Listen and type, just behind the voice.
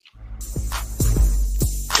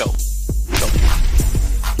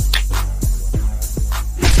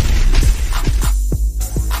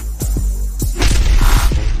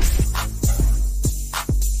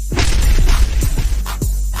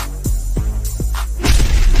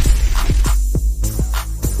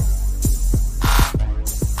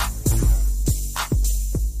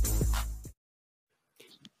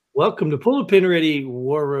Welcome to Pull a Pin Ready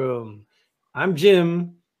War Room. I'm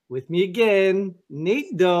Jim. With me again,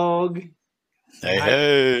 Nate Dog.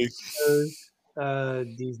 Hey.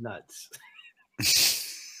 These nuts.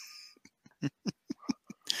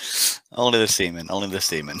 Only the semen. Only the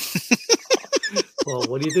semen. Well,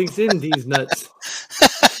 what do you think's in these nuts?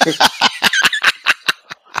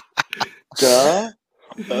 Duh.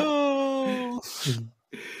 Oh.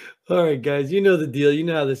 All right, guys. You know the deal. You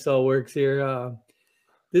know how this all works here.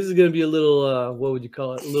 This is going to be a little, what would you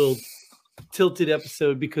call it? A little tilted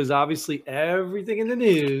episode because obviously everything in the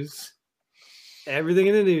news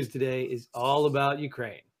today is all about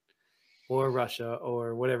Ukraine or Russia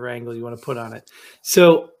or whatever angle you want to put on it.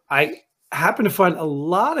 So I happen to find a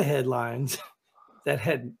lot of headlines that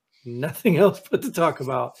had nothing else but to talk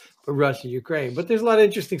about but Russia, Ukraine. But there's a lot of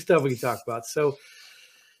interesting stuff we can talk about. So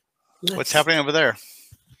What's happening over there?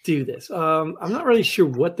 Do this. I'm not really sure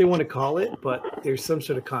what they want to call it, but there's some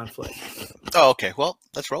sort of conflict. Oh, okay. Well,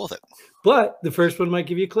 let's roll with it. But the first one might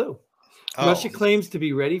give you a clue. Oh. Russia claims to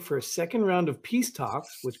be ready for a second round of peace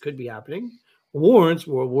talks, which could be happening. Warns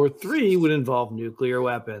World War III would involve nuclear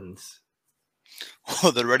weapons.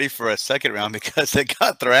 Well, they're ready for a second round because they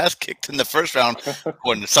got their ass kicked in the first round,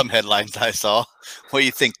 according to some headlines I saw. What do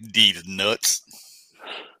you think, these nuts?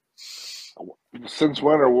 Since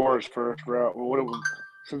when are wars first round?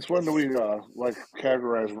 Since when do we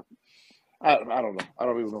categorize? I don't know. I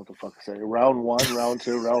don't even know what the fuck to say. Round one, round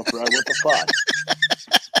two, round three. What the fuck?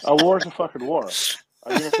 A war's a fucking war.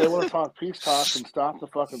 I mean, if they want to talk peace talks and stop the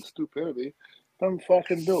fucking stupidity, then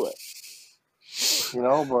fucking do it. You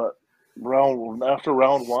know, but after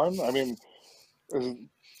round one, I mean,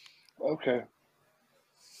 okay.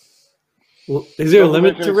 Well, is there a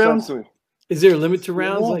limit to rounds? Is there a limit to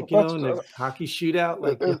rounds, Well, like, you know, in a hockey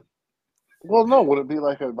shootout? Well, no. Would it be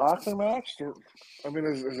like a boxing match? I mean,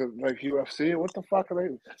 is it like UFC? What the fuck are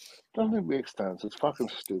they? Doesn't even make sense. It's fucking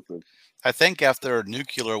stupid. I think after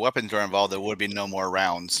nuclear weapons are involved, there would be no more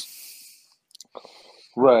rounds.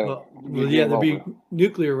 Right. Well, yeah, there'd be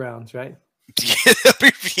nuclear rounds, right? Yeah,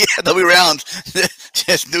 there'll be rounds.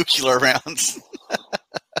 Just nuclear rounds.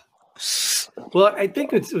 Well, I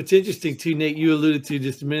think what's interesting too, Nate, you alluded to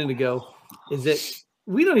just a minute ago, is that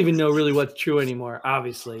we don't even know really what's true anymore,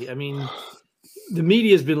 obviously. I mean, the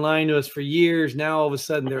media has been lying to us for years. Now, all of a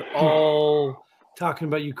sudden, they're all talking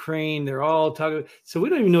about Ukraine. They're all talking. So we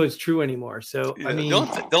don't even know it's true anymore. So, Yeah, I mean.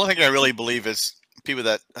 The only thing I really believe is people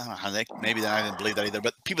that, I think maybe I didn't believe that either,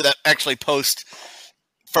 but people that actually post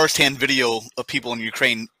firsthand video of people in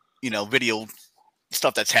Ukraine, video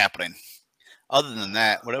stuff that's happening. Other than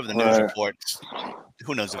that, whatever the news reports,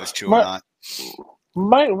 who knows if it's true or not.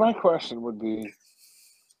 My question would be,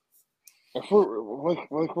 if we're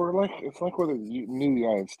it's like we're the new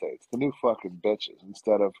United States, the new fucking bitches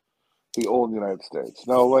instead of the old United States.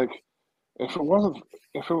 Now, like, if it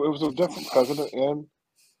was a different president in,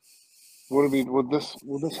 would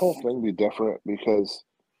this whole thing be different? Because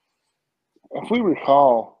if we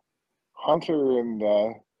recall, Hunter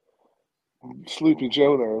and Sleepy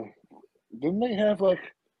Joe there, didn't they have like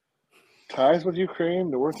ties with Ukraine?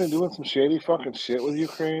 Weren't they doing some shady fucking shit with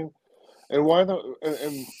Ukraine? And why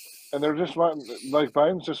and they're just letting, like,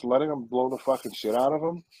 Biden's just letting them blow the fucking shit out of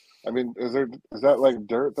them? I mean, is that like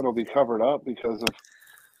dirt that'll be covered up because of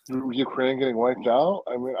Ukraine getting wiped out?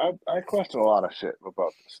 I mean, I question a lot of shit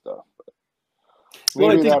about this stuff. But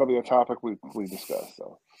maybe that'll be a topic we discuss.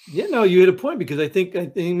 So. Yeah, no, you hit a point because I think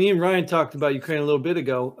me and Ryan talked about Ukraine a little bit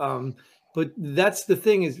ago. But that's the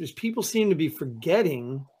thing is people seem to be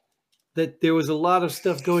forgetting that there was a lot of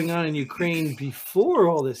stuff going on in Ukraine before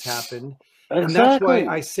all this happened. Exactly. And that's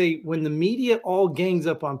why I say when the media all gangs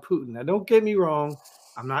up on Putin, now don't get me wrong,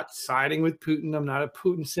 I'm not siding with Putin. I'm not a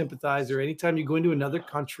Putin sympathizer. Anytime you go into another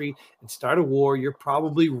country and start a war, you're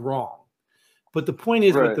probably wrong. But the point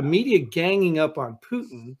is with the media ganging up on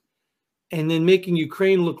Putin and then making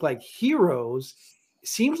Ukraine look like heroes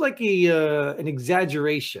seems like an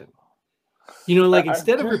exaggeration. Like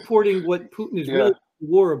instead of reporting what Putin is really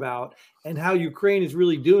war about and how Ukraine is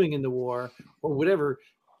really doing in the war or whatever,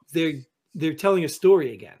 they're telling a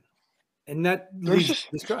story again. And that there's just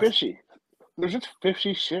fishy. There's just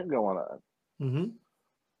fishy shit going on. Mm-hmm.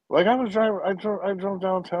 Like I drove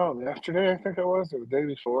downtown yesterday, I think it was, or the day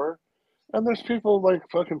before, and there's people like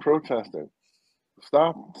fucking protesting.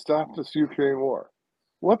 Stop this Ukraine war.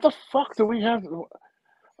 What the fuck do we have?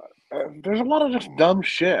 There's a lot of just dumb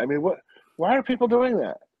shit. I mean, why are people doing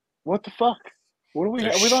that? What the fuck? What do we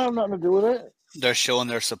have? We don't have nothing to do with it. They're showing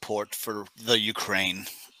their support for the Ukraine.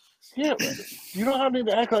 Yeah, you don't need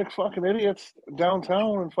to act like fucking idiots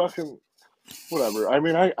downtown and fucking whatever. I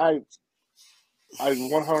mean, I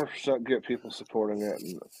 100% get people supporting it,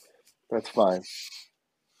 That's fine.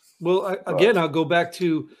 Well, again, I'll go back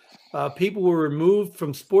to people were removed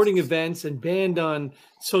from sporting events and banned on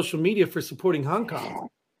social media for supporting Hong Kong.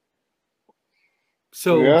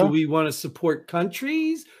 So do we want to support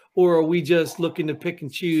countries, or are we just looking to pick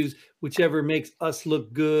and choose whichever makes us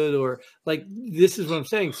look good? Or like, this is what I'm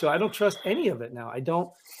saying. So I don't trust any of it now. I don't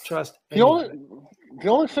trust any of it. The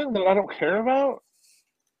only thing that I don't care about,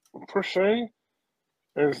 per se,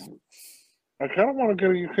 is I kind of want to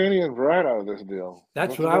get a Ukrainian bride out of this deal.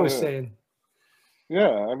 That's what I was saying.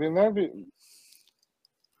 Yeah, I mean, that'd be...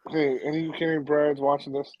 Hey, any Ukrainian brides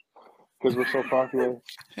watching this? Because we're so popular.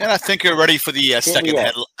 And I think you're ready for the second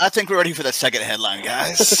headline. I think we're ready for the second headline,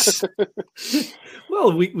 guys.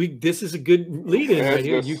 Well, we this is a good lead-in right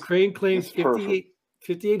here. Ukraine claims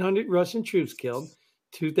 5,800 Russian troops killed,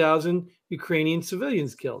 2,000 Ukrainian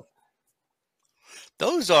civilians killed.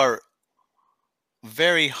 Those are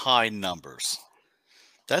very high numbers.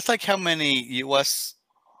 That's like how many U.S.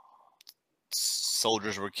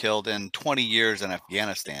 soldiers were killed in 20 years in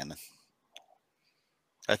Afghanistan.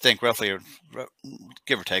 I think roughly,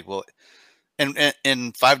 give or take. Well,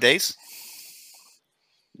 in 5 days,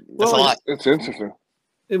 that's a lot. It's interesting.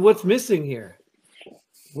 And what's missing here?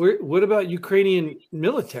 What about Ukrainian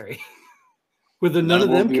military? Were there none of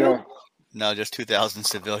them killed? No, just 2,000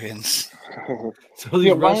 civilians. So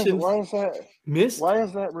these Russians why is that missed? Why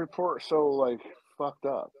is that report so fucked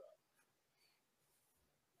up?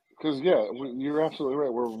 Because you're absolutely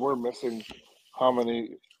right. We're missing how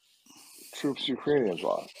many troops Ukrainians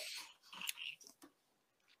lost.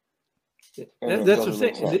 That's what I'm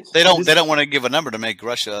saying. They don't want to give a number to make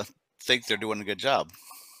Russia think they're doing a good job.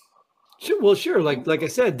 Sure. Like I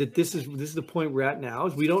said, that this is the point we're at now,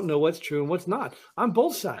 is we don't know what's true and what's not on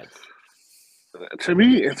both sides. To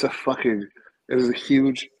me, it is a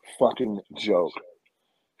huge fucking joke.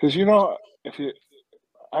 Because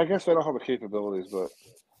I guess they don't have the capabilities, but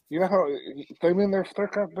you know how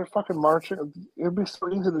they're fucking marching. It'd be so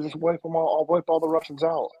easy to just wipe all the Russians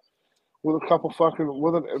out with a couple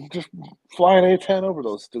just fly an A-10 over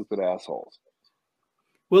those stupid assholes.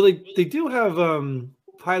 Well, they do have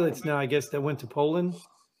pilots now, I guess, that went to Poland.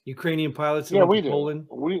 Ukrainian pilots that went to Poland.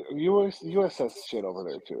 U.S. has shit over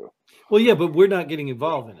there too. Well, yeah, but we're not getting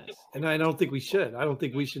involved in it, and I don't think we should. I don't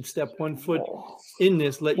think we should step one foot in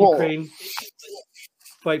this. Let Ukraine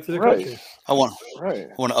fight for their country. I want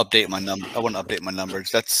to update my number. I want to update my numbers.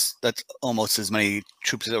 That's almost as many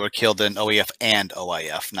troops that were killed in OEF and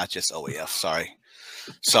OIF, not just OEF. Sorry.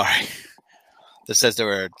 This says there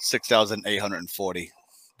were 6,840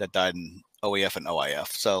 that died in OEF and OIF.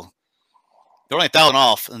 So they're only 1,000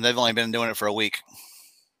 off, and they've only been doing it for a week.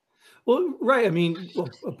 Well, right. I mean,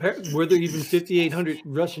 were there even 5,800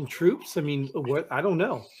 Russian troops? I mean, I don't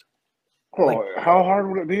know. Well, how hard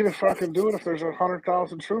would it be to fucking do it if there's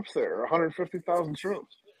 100,000 troops there, 150,000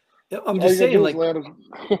 troops? I'm just saying,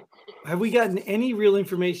 have we gotten any real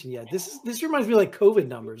information yet? This reminds me of COVID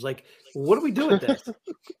numbers. What do we do with this?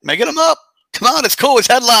 Making them up. Come on, it's cool. It's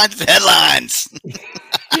headlines. It's headlines.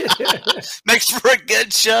 Makes for a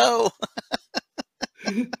good show.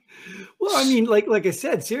 Well, I mean, like I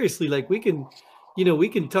said, seriously, we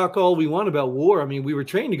can talk all we want about war. I mean, we were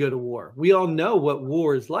trained to go to war. We all know what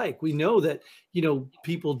war is like. We know that,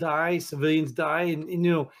 people die, civilians die,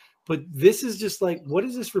 and but this is just what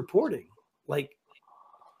is this reporting?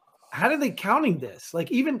 How are they counting this?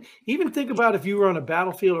 Even think about if you were on a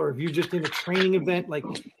battlefield or if you're just in a training event,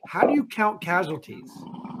 how do you count casualties?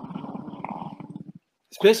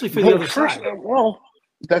 Especially for the other side. Well,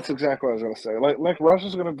 that's exactly what I was going to say.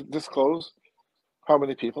 Russia's going to disclose how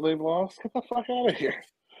many people they've lost. Get the fuck out of here.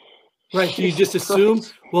 Right. So you just assume,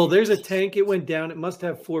 well, there's a tank. It went down. It must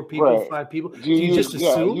have 4 people, 5 people. Do you just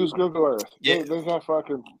assume? Use Google Earth. Yeah. They got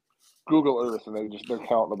fucking Google Earth, and they're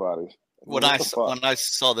counting the bodies. When I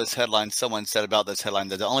saw this headline, someone said about this headline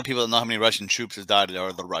that the only people that know how many Russian troops have died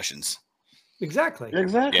are the Russians. Exactly.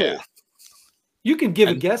 Yeah. You can give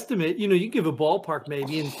a guesstimate, you give a ballpark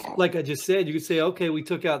maybe. And like I just said, you could say, okay, we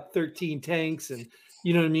took out 13 tanks and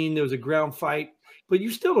you know what I mean? There was a ground fight, but you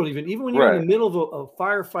still don't even when you're in the middle of a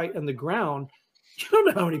firefight on the ground, you don't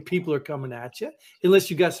know how many people are coming at you unless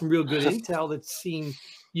you got some real good intel that's seen,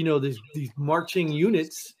 these marching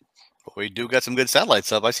units. We do got some good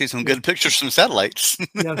satellites up. I see some good pictures from satellites.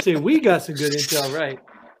 Yeah, I'm saying we got some good intel, right?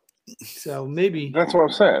 So maybe. That's what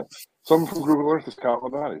I'm saying. Someone from Google Earth is counting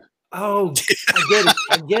the bodies. Oh,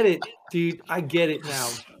 I get it, dude. I get it now.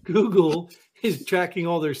 Google is tracking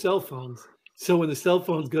all their cell phones. So when the cell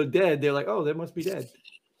phones go dead, they're like, oh, they must be dead.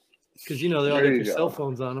 Because, they all got their cell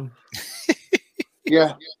phones on them.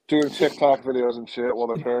 Yeah, doing TikTok videos and shit while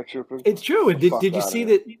they're paratrooping. It's true. And Fuck did you outta see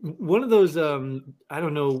here. that one of those I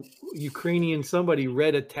don't know, Ukrainian somebody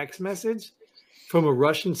read a text message from a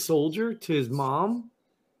Russian soldier to his mom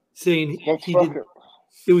saying That's he did fucking.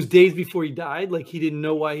 it was days before he died, like he didn't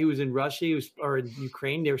know why he was in Russia, he was or in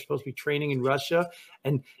Ukraine. They were supposed to be training in Russia,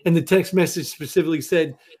 and the text message specifically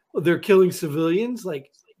said, "Oh, they're killing civilians."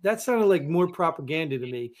 Like that sounded like more propaganda to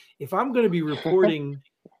me. If I'm going to be reporting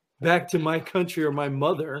back to my country or my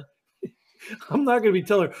mother, I'm not going to be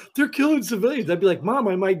telling her they're killing civilians. I'd be like, "Mom,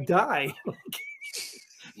 I might die."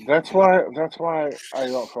 That's why I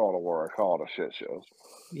don't call it a war. I call it a shit show.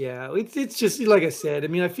 Yeah, it's just like I said. I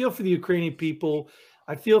mean, I feel for the Ukrainian people.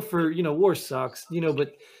 I feel for, war sucks,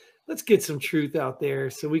 but let's get some truth out there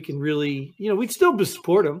so we can really, we'd still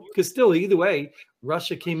support them because still either way,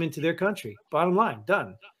 Russia came into their country. Bottom line,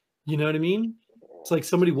 done. You know what I mean? It's like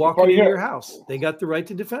somebody walking into your house. They got the right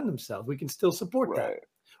to defend themselves. We can still support that,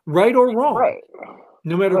 right or wrong, right?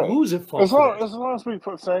 No matter Right. who's at fault. As long as we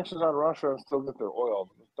put sanctions on Russia and still get their oil,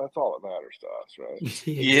 that's all that matters to us, right?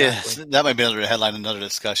 Exactly. Yes, that might be another headline, another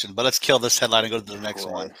discussion. But let's kill this headline and go to the next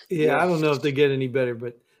one. Yeah, I don't know if they get any better,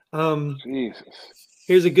 but Jesus.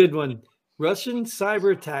 Here's a good one. Russian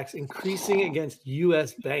cyber attacks increasing against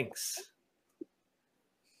U.S. banks.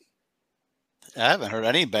 I haven't heard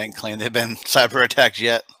any bank claim they've been cyber attacked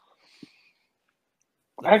yet.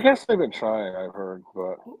 I guess they've been trying, I've heard,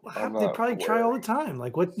 but they probably try all the time.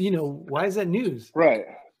 Like what, why is that news? Right.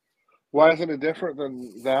 Why isn't it different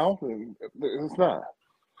than now? It's not.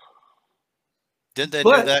 Did they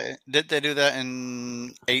do that? Did they do that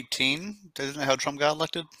in 2018? Isn't that how Trump got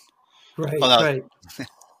elected? Right, Oh, no. right.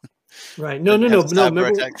 Right. No.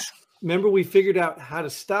 Remember we figured out how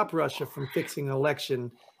to stop Russia from fixing an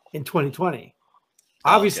election in 2020.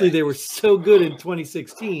 Obviously, they were so good in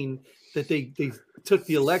 2016 that they took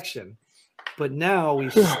the election, but now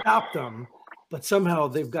we've stopped them. But somehow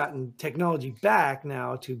they've gotten technology back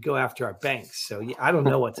now to go after our banks. So I don't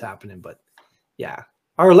know what's happening, but yeah,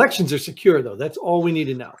 our elections are secure though. That's all we need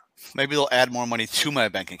to know. Maybe they'll add more money to my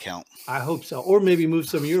bank account. I hope so, or maybe move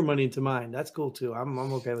some of your money into mine. That's cool too. I'm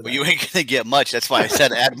okay with that. Well, you ain't gonna get much. That's why I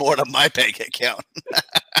said add more to my bank account.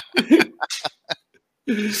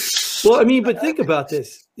 Well, I mean, but think about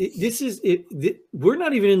this. We're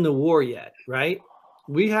not even in the war yet, right?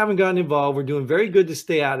 We haven't gotten involved. We're doing very good to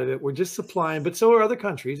stay out of it. We're just supplying, but so are other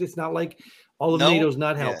countries. It's not like all of NATO's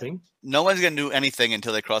not helping. No one's going to do anything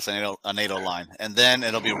until they cross a NATO line, and then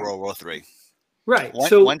it'll be World War III. Right.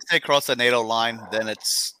 Once they cross the NATO line, then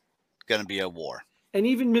it's going to be a war. And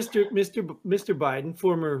even Mr. Biden,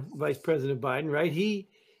 former Vice President Biden, right? He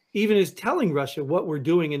even is telling Russia what we're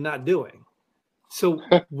doing and not doing. So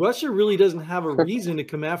Russia really doesn't have a reason to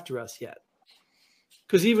come after us yet.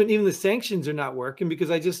 Because even the sanctions are not working,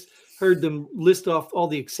 because I just heard them list off all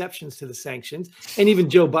the exceptions to the sanctions. And even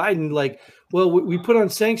Joe Biden, like, well, we put on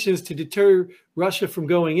sanctions to deter Russia from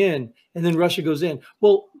going in, and then Russia goes in.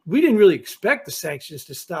 Well, we didn't really expect the sanctions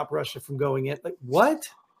to stop Russia from going in. Like, what?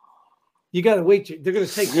 You got to wait. They're going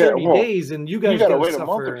to take 30 days, and you guys got to wait suffer. A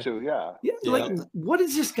month or two. Yeah. Like, what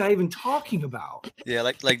is this guy even talking about? Yeah,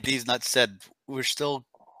 like these nuts said, we're still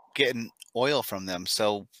getting oil from them,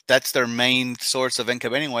 so that's their main source of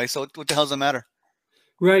income anyway. So what the hell does it matter?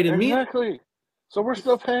 Right, and exactly. So we're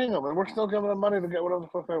still paying them, and we're still giving them money to get whatever the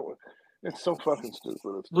fuck they want. It's so fucking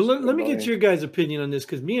stupid. Well, let me get your guys' opinion on this,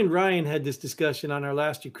 because me and Ryan had this discussion on our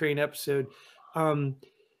last Ukraine episode.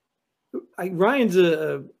 Ryan's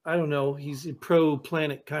I don't know, he's a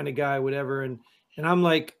pro-planet kind of guy, whatever, and I'm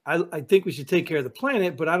like, I think we should take care of the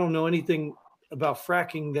planet, but I don't know anything about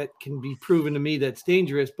fracking that can be proven to me that's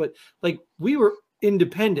dangerous. But like, we were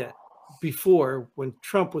independent before when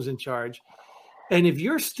Trump was in charge, and if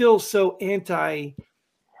you're still so anti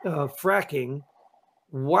fracking,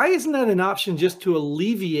 why isn't that an option just to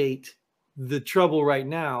alleviate the trouble right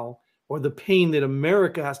now, or the pain that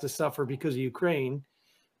America has to suffer because of Ukraine?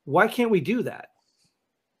 Why can't we do that?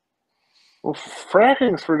 Well,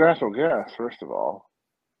 fracking is for natural gas, first of all.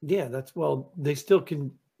 Yeah, they still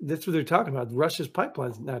can. That's what they're talking about. Russia's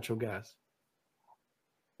pipelines, natural gas.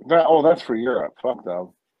 That's for Europe. Fuck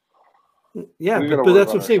them. Yeah, but that's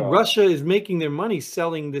what I'm saying. Russia is making their money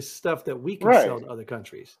selling this stuff that we can sell to other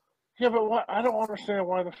countries. Yeah, but I don't understand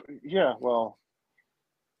why well,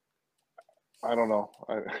 I don't know.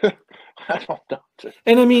 I don't know.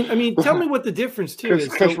 And I mean, tell me what the difference too is.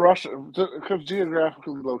 Because Russia, because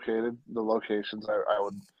geographically located, the locations, I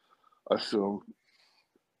would assume.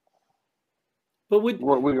 But we're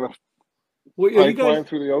going to pipeline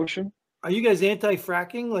through the ocean? Are you guys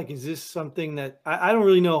anti-fracking? Like, is this something that I don't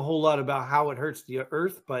really know a whole lot about how it hurts the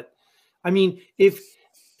earth? But I mean, if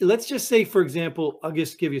let's just say, for example, I'll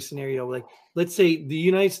just give you a scenario. Like, let's say the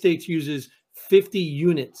United States uses 50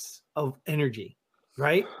 units of energy,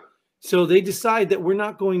 right? So they decide that we're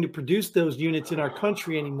not going to produce those units in our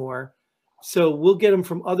country anymore. So we'll get them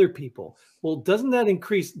from other people. Well, doesn't that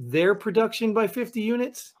increase their production by 50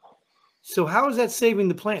 units? So how is that saving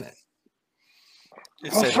the planet?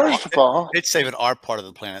 Well, first of all, it's saving our part of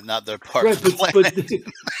the planet, not their part Right, of the planet.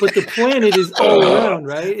 but the planet is all around,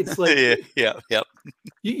 right? It's like, yeah.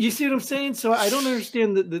 You see what I'm saying? So I don't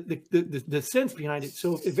understand the sense behind it.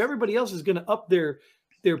 So if everybody else is going to up their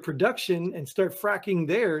production and start fracking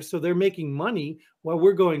there, so they're making money while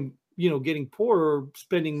we're going, getting poor or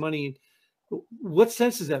spending money, what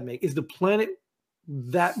sense does that make? Is the planet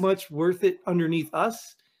that much worth it underneath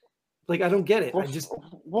us? Like, I don't get it.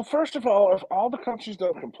 Well, first of all, if all the countries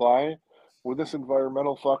don't comply with this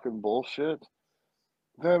environmental fucking bullshit,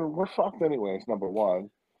 then we're fucked anyways, number one.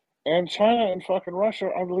 And China and fucking Russia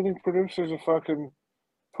are the leading producers of fucking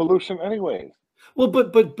pollution anyways. Well,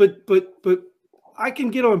 but I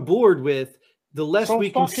can get on board with the less we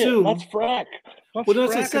consume. Let's frack. Let's well,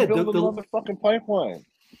 frack I said, and build another fucking pipeline.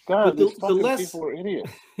 God, these fucking people are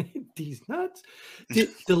idiots. These nuts.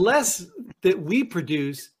 The less that we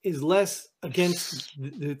produce is less against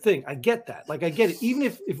the thing. I get that. Like, I get it. Even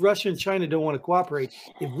if Russia and China don't want to cooperate,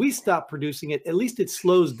 if we stop producing it, at least it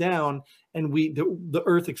slows down and the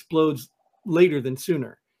earth explodes later than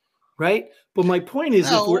sooner. Right? But my point is,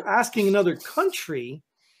 if we're asking another country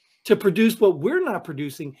to produce what we're not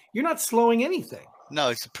producing, you're not slowing anything. No,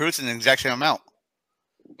 it's producing the exact same amount.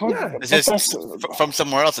 Yeah, it's just from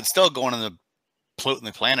somewhere else. It's still going in the polluting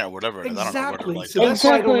the planet or whatever. Exactly. I don't know what so that's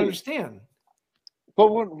why I don't understand. But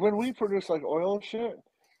when we produce like oil and shit,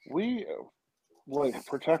 we like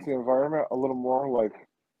protect the environment a little more, like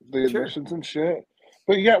the emissions and shit.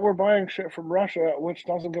 But yet we're buying shit from Russia, which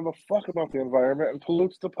doesn't give a fuck about the environment and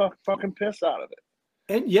pollutes the fucking piss out of it.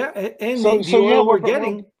 And the oil we're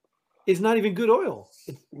getting is not even good oil.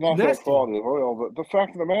 It's not that quality of oil. But the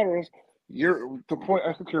fact of the matter is, the point.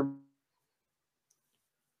 I think you're.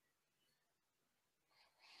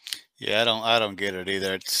 Yeah, I don't get it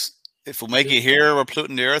either. It's if we make it here, we're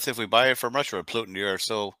polluting the earth. If we buy it from Russia, we're polluting the earth.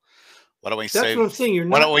 So why don't we save? That's what I'm saying. You're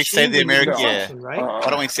not. Why don't we save the American? Right? Why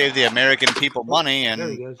don't we save the American people money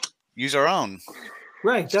and use our own?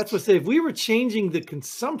 Right. That's what. Say if we were changing the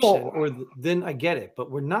consumption, then I get it, but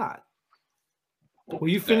we're not. Will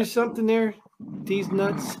you finish something there? These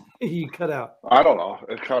nuts. You cut out. I don't know.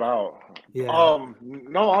 It cut out. Yeah.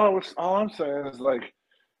 No. All I'm saying is like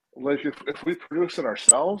if we produce it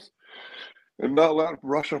ourselves and not let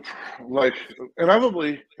Russia, like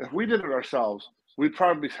inevitably, if we did it ourselves, we'd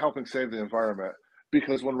probably be helping save the environment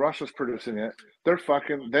because when Russia's producing it,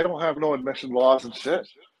 they don't have no emission laws and shit.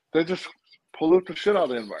 They just pollute the shit out of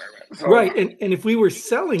the environment. So, right. And if we were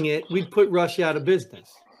selling it, we'd put Russia out of business.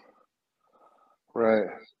 Right.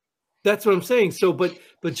 That's what I'm saying. So, but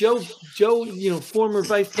Joe, former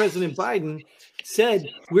Vice President Biden said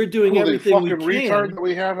we're doing everything we can. Retard that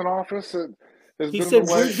we have in office. He said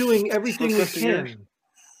we're doing everything we can.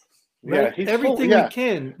 Right? Yeah, everything we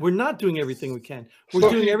can. We're not doing everything we can. We're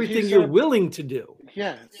doing everything you're willing to do.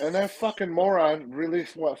 Yeah, and that fucking moron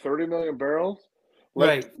released 30 million barrels?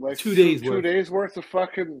 Like 2 days worth. 2 days worth of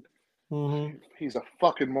fucking. Mm-hmm. He's a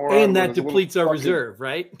fucking moron. And that depletes our reserve,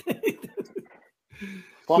 right?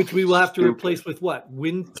 Which we will have to replace with what?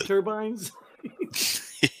 Wind turbines?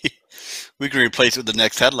 We can replace it with the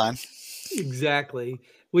next headline. Exactly.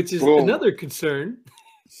 Which is another concern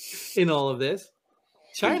in all of this.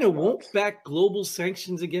 China won't back global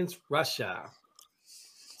sanctions against Russia.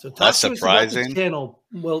 So that's surprising.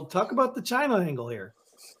 Well, talk about the China angle here.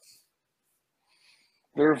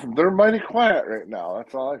 They're mighty quiet right now.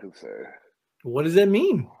 That's all I can say. What does that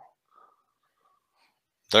mean?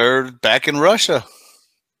 They're back in Russia.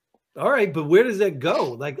 All right, but where does that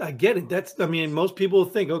go? Like, I get it. Most people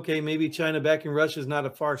think, okay, maybe China back in Russia is not a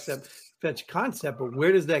far-fetched concept, but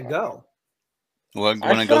where does that go? Well,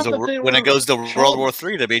 when it goes to World War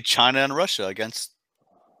III, to be China and Russia against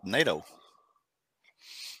NATO.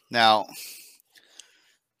 Now,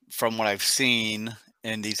 from what I've seen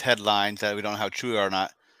in these headlines that we don't know how true or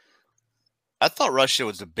not, I thought Russia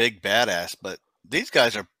was a big badass, but these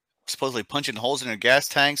guys are supposedly punching holes in their gas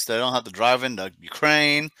tanks. They don't have to drive into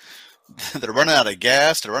Ukraine. They're running out of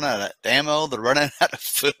gas. They're running out of ammo. They're running out of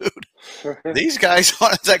food. These guys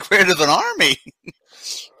aren't that great of an army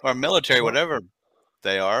or military, whatever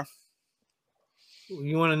they are.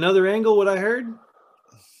 You want another angle? What I heard?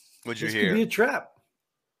 What'd you hear? This could be a trap.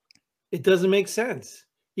 It doesn't make sense.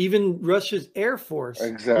 Even Russia's air force,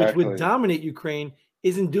 which would dominate Ukraine,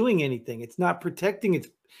 isn't doing anything. It's not protecting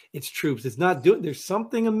its troops. It's not doing. There's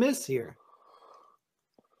something amiss here.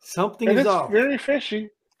 Something And is it's off. very fishy.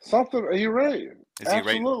 Something. You're right. Is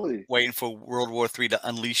Absolutely. he waiting for World War III to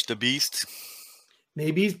unleash the beast?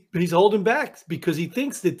 Maybe he's holding back because he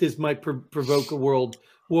thinks that this might provoke a world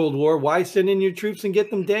war. Why send in your troops and get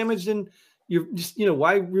them damaged? And you're just,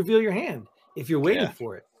 why reveal your hand if you're waiting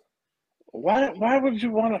for it? Why would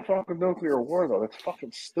you want a fucking nuclear war though? That's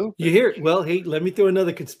fucking stupid. You hear it? Well, hey, let me throw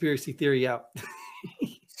another conspiracy theory out.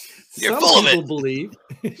 You're full of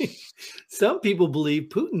it. Some people believe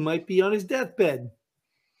Putin might be on his deathbed.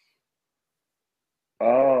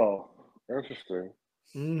 Oh, interesting.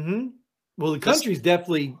 Mm-hmm. Well, the country's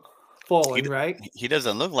definitely falling, right? He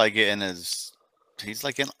doesn't look like it he's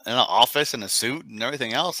like in an office in a suit and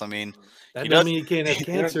everything else. I mean, that doesn't mean he can't have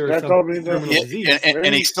cancer or some terminal disease.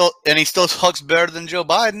 And he still talks better than Joe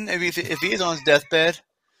Biden if he is on his deathbed.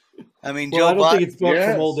 I mean, well, Joe I don't Biden, think it's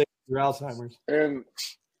from old age or Alzheimer's. And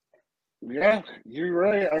yeah, you're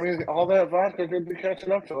right. I mean, all that vodka could be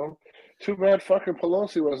catching up to him. Too bad fucking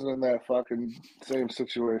Pelosi wasn't in that fucking same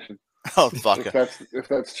situation. Oh, vodka. If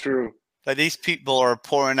that's true. But these people are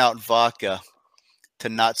pouring out vodka to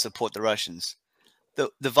not support the Russians.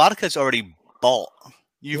 The vodka's already bought.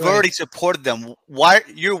 You've already supported them. Why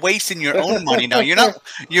you're wasting your own money now? You're not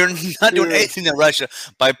doing anything to Russia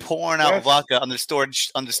by pouring out vodka on the store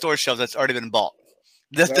shelves that's already been bought.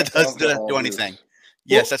 That doesn't do anything.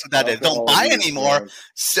 Yes, that's what that is. Don't buy anymore.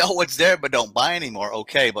 Sell what's there, but don't buy anymore.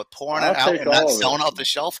 Okay, but pouring it out and not selling off the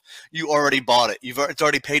shelf, you already bought it. It's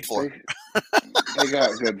already paid for. They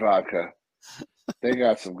got good vodka. They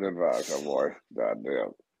got some good vodka, boy.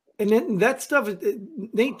 Goddamn. And then that stuff,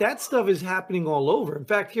 Nate, that stuff is happening all over. In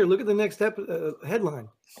fact, here, look at the next headline.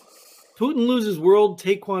 Putin loses world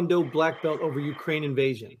taekwondo black belt over Ukraine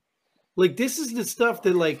invasion. Like, this is the stuff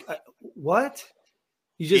that, like, what?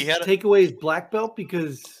 You just take away his black belt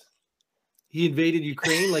because he invaded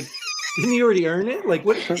Ukraine? Like, didn't he already earn it? Like,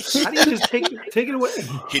 what? How do you just take it away?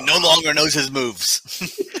 He no longer knows his moves.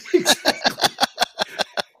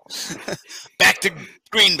 Back to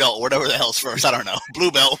green belt, whatever the hell's first. I don't know.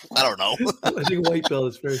 Blue belt. I don't know. I think white belt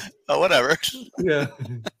is first. Oh, whatever. Yeah.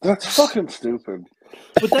 That's fucking stupid.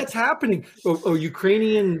 But that's happening. A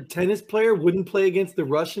Ukrainian tennis player wouldn't play against the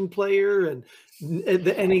Russian player, and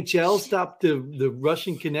the NHL stopped the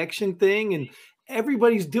Russian connection thing, and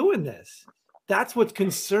everybody's doing this. That's what's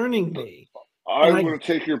concerning me. I'm going to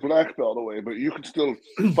take your black belt away, but you can still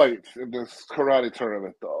fight in this karate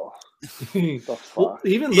tournament, though. Well,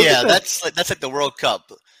 that's like the World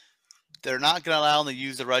Cup. They're not going to allow them to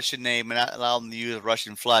use the Russian name and not allow them to use the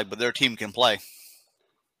Russian flag, but their team can play.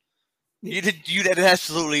 You did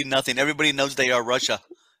absolutely nothing. Everybody knows they are Russia.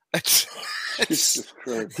 Jesus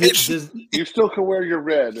Christ. You still can wear your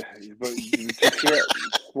red, but you can't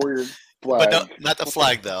wear your flag. But not the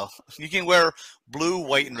flag, though. You can wear blue,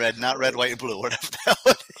 white, and red, not red, white, and blue, whatever the hell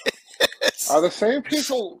it is. Are the same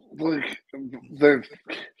people, like,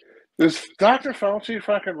 is Dr. Fauci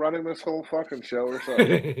fucking running this whole fucking show or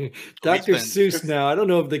something? Dr. Seuss now. I don't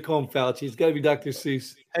know if they call him Fauci. It's got to be Dr.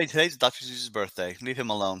 Seuss. Hey, today's Dr. Seuss's birthday. Leave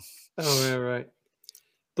him alone. Oh, yeah, right.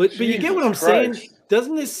 But you get what I'm saying?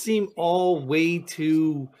 Doesn't this seem all way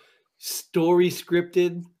too story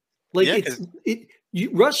scripted? Like,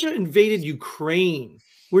 Russia invaded Ukraine.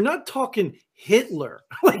 We're not talking Hitler.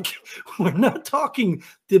 Like, we're not talking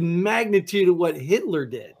the magnitude of what Hitler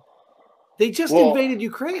did. They just invaded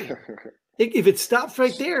Ukraine. If it stops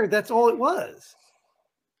right there, that's all it was.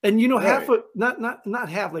 And not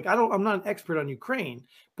half. Like, I'm not an expert on Ukraine,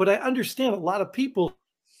 but I understand a lot of people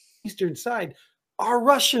eastern side are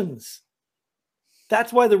Russians.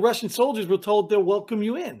 That's why the Russian soldiers were told they'll welcome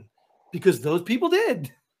you in, because those people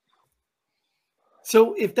did.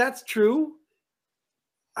 So if that's true,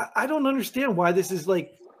 I don't understand why this is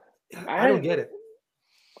like, I don't get it.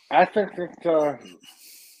 I think that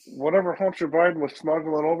whatever Hunter Biden was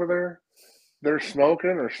smuggling over there, they're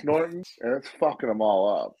smoking or snorting, and it's fucking them all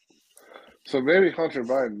up. So maybe Hunter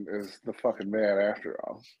Biden is the fucking man after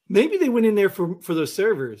all. Maybe they went in there for those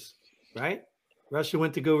servers, right? Russia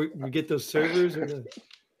went to go get those servers.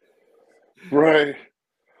 Right.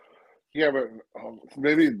 Yeah, but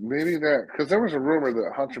maybe that, because there was a rumor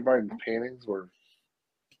that Hunter Biden's paintings were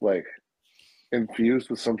like infused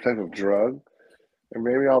with some type of drug, and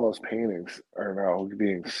maybe all those paintings are now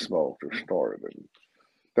being smoked or stored, and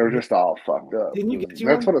they're just all fucked up. Didn't you get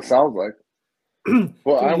That's what it sounds like.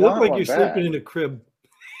 Well, I look like you're sleeping in a crib.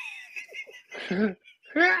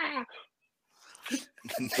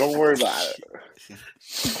 Don't worry about it.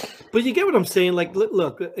 But you get what I'm saying. Like,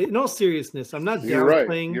 look, in all seriousness, I'm not You're right.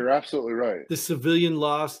 downplaying You're absolutely right. the civilian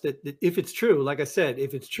loss. That if it's true, like I said,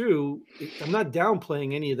 if it's true, I'm not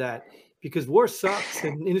downplaying any of that, because war sucks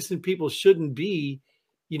and innocent people shouldn't be,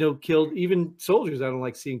 killed. Even soldiers, I don't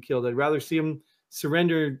like seeing killed. I'd rather see them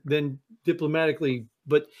surrender than diplomatically.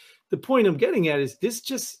 But the point I'm getting at is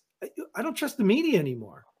I don't trust the media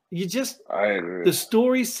anymore. I agree. The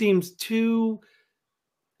story seems too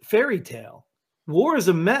fairy tale. War is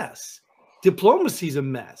a mess. Diplomacy is a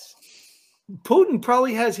mess. Putin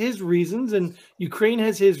probably has his reasons, and Ukraine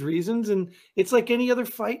has his reasons, and it's like any other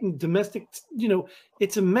fight in domestic,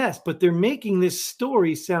 it's a mess. But they're making this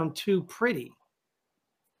story sound too pretty.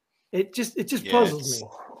 It just puzzles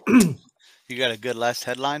me. You got a good last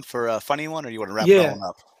headline for a funny one, or you want to wrap that one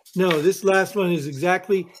up? No, this last one is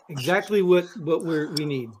exactly what we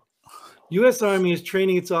need. U.S. Army is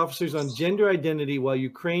training its officers on gender identity while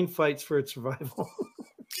Ukraine fights for its survival.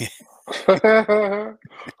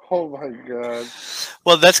 Oh my God!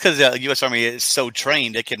 Well, that's because the U.S. Army is so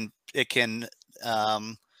trained; it can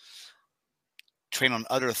train on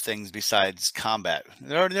other things besides combat.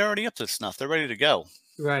 They're already up to snuff. They're ready to go.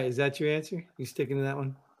 Right? Is that your answer? You sticking to that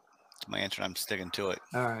one? That's my answer. I'm sticking to it.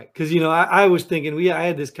 All right, because I was thinking I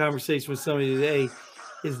had this conversation with somebody today.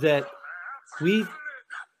 Is that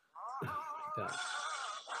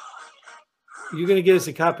you're going to get us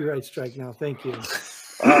a copyright strike now. Thank you.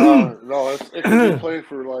 No, it can be played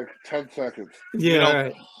for like 10 seconds. Yeah, all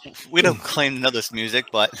right. We don't claim to know this music,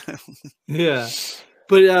 but yeah.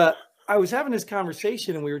 But I was having this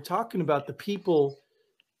conversation, and we were talking about the people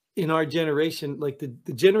in our generation, like the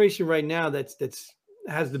generation right now that's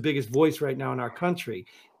has the biggest voice right now in our country.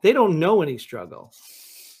 They don't know any struggle.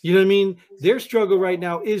 You know what I mean? Their struggle right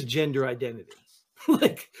now is gender identity.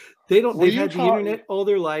 Like they've had the internet all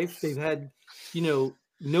their life. They've had,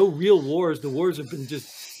 no real wars. The wars have been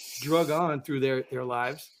just drug on through their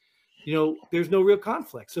lives. There's no real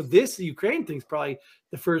conflict. So the Ukraine thing's probably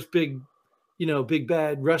the first big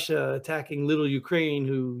bad Russia attacking little Ukraine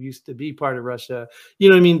who used to be part of Russia. You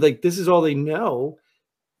know what I mean? Like this is all they know,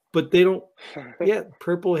 but they don't. Yeah,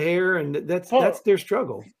 purple hair, and that's their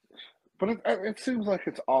struggle. But it seems like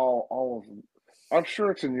it's all of them. I'm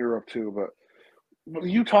sure it's in Europe too, but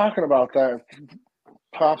you talking about that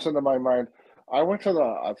pops into my mind. I went to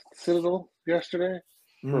the Citadel yesterday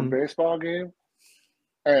for a baseball game,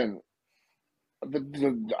 and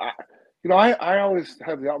I always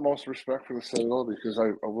have the utmost respect for the Citadel because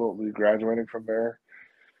I will be graduating from there,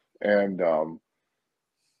 and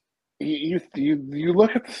you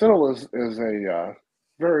look at the Citadel as a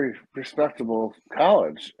very respectable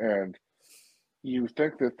college, and you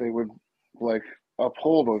think that they would like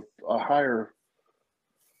uphold a higher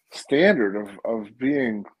standard of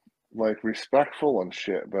being like respectful and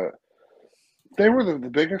shit, but they were the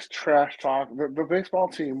biggest trash talk. The baseball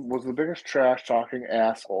team was the biggest trash talking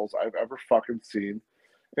assholes I've ever fucking seen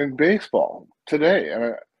in baseball today,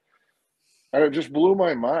 and it just blew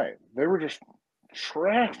my mind. They were just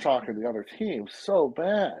trash talking the other team so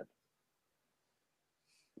bad,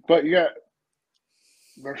 but yet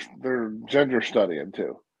they're gender studying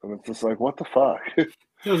too, and it's just like, what the fuck?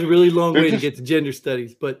 That was a really long way to get to gender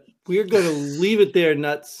studies, but we're going to leave it there,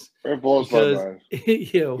 nuts. It blows my mind.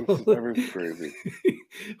 Everything's crazy.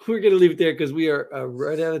 We're going to leave it there because we are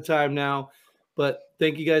right out of time now. But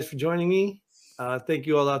thank you guys for joining me. Thank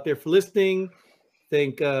you all out there for listening.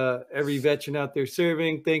 Thank every veteran out there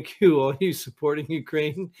serving. Thank you all you supporting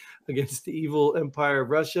Ukraine against the evil empire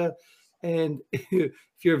of Russia. And if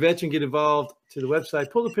you're a veteran, get involved to the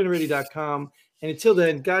website, pullthepinready.com. And until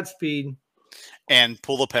then, Godspeed. And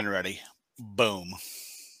pull the pen ready. Boom.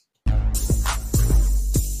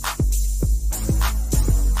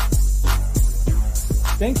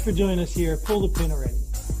 Thanks for joining us here at Pull the Pin Already.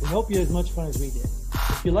 We hope you had as much fun as we did.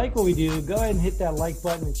 If you like what we do, go ahead and hit that like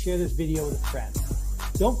button and share this video with a friend.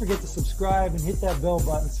 Don't forget to subscribe and hit that bell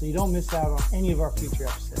button so you don't miss out on any of our future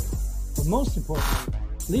episodes. But most importantly,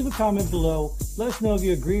 leave a comment below. Let us know if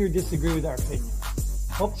you agree or disagree with our opinion.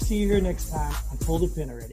 Hope to see you here next time on Pull the Pin Already.